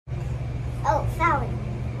Oh, Fallon,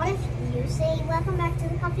 what if you say welcome back to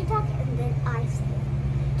the Coffee Talk and then I say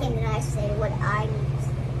it? And then I say what I need to say.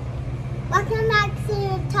 Welcome back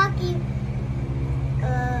to Coffee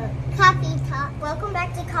Talk. Welcome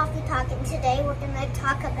back to Coffee Talk, and today we're going to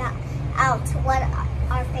talk about what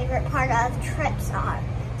our favorite part of trips are.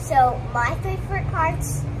 So my favorite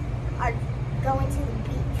parts are going to the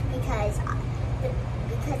beach because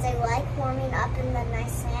I like warming up in the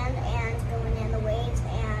nice sand and going in the waves,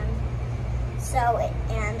 and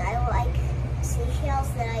I like seashells.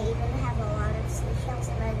 That I even have a lot of seashells,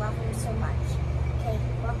 and I love them so much. Okay,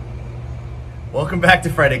 well. Welcome back to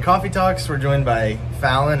Friday Coffee Talks. We're joined by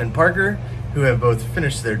Fallon and Parker, who have both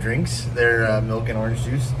finished their drinks, their milk and orange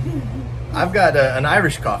juice. I've got an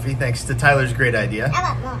Irish coffee, thanks to Tyler's great idea,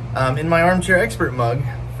 in my Armchair Expert mug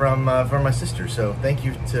from my sister. So thank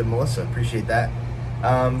you to Melissa, appreciate that.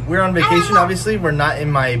 We're on vacation, obviously. We're not in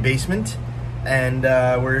my basement, and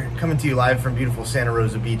we're coming to you live from beautiful Santa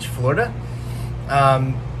Rosa Beach, Florida.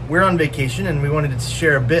 We're on vacation, and we wanted to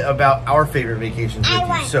share a bit about our favorite vacations with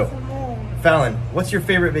you. So, Fallon, what's your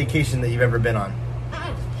favorite vacation that you've ever been on?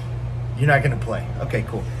 You're not going to play. Okay,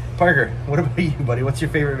 cool. Parker, what about you, buddy? What's your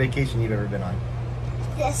favorite vacation you've ever been on?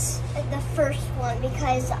 The first one,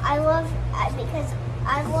 because I loved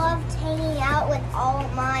hanging out with all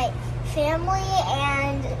of my family,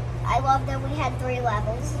 and I loved that we had 3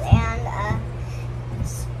 levels,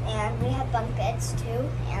 and we had bunk beds too,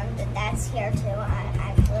 and that's here too,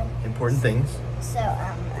 actually. Important things. So,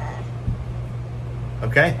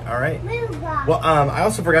 okay, all right. Well, I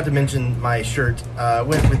also forgot to mention my shirt.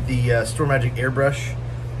 Went with the Store Magic airbrush,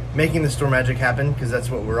 making the Store Magic happen, because that's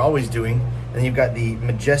what we're always doing. And you've got the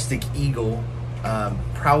majestic eagle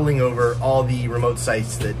prowling over all the remote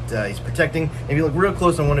sites that he's protecting. If you look real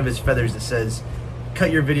close on one of his feathers, it says,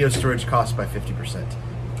 "Cut your video storage costs by 50%.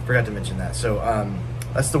 Forgot to mention that. So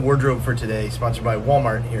that's the wardrobe for today, sponsored by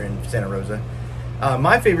Walmart here in Santa Rosa.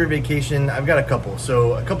 My favorite vacation, I've got a couple.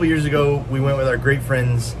 So a couple years ago, we went with our great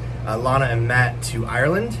friends, Lana and Matt, to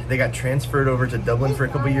Ireland. They got transferred over to Dublin for a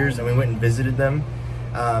couple years, and we went and visited them.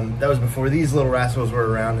 That was before these little rascals were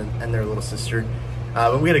around, and their little sister.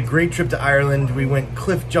 But we had a great trip to Ireland. We went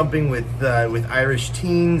cliff jumping with Irish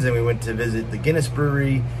teens, and we went to visit the Guinness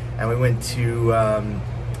Brewery, and we went to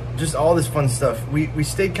just all this fun stuff. We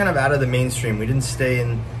stayed kind of out of the mainstream. We didn't stay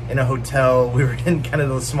in a hotel. We were in kind of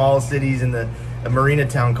the small cities in a marina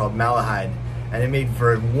town called Malahide, and it made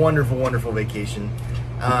for a wonderful, wonderful vacation.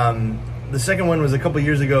 The second one was a couple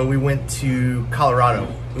years ago. We went to Colorado.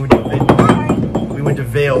 We went to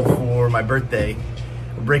Vail for my birthday.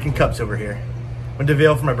 We're breaking cups over here. Went to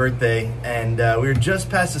Vail for my birthday, and we were just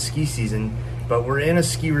past the ski season, but we're in a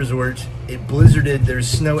ski resort. It blizzarded, there's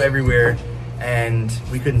snow everywhere, and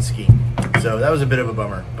we couldn't ski. So that was a bit of a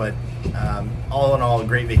bummer, but all in all, a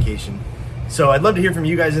great vacation. So I'd love to hear from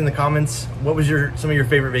you guys in the comments. What was some of your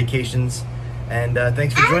favorite vacations? And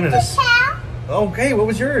thanks for joining us. Okay, what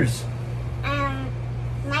was yours?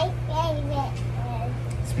 My favorite was...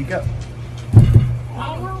 Speak up.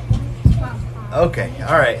 Okay,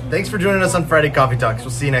 all right. Thanks for joining us on Friday Coffee Talks.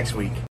 We'll see you next week.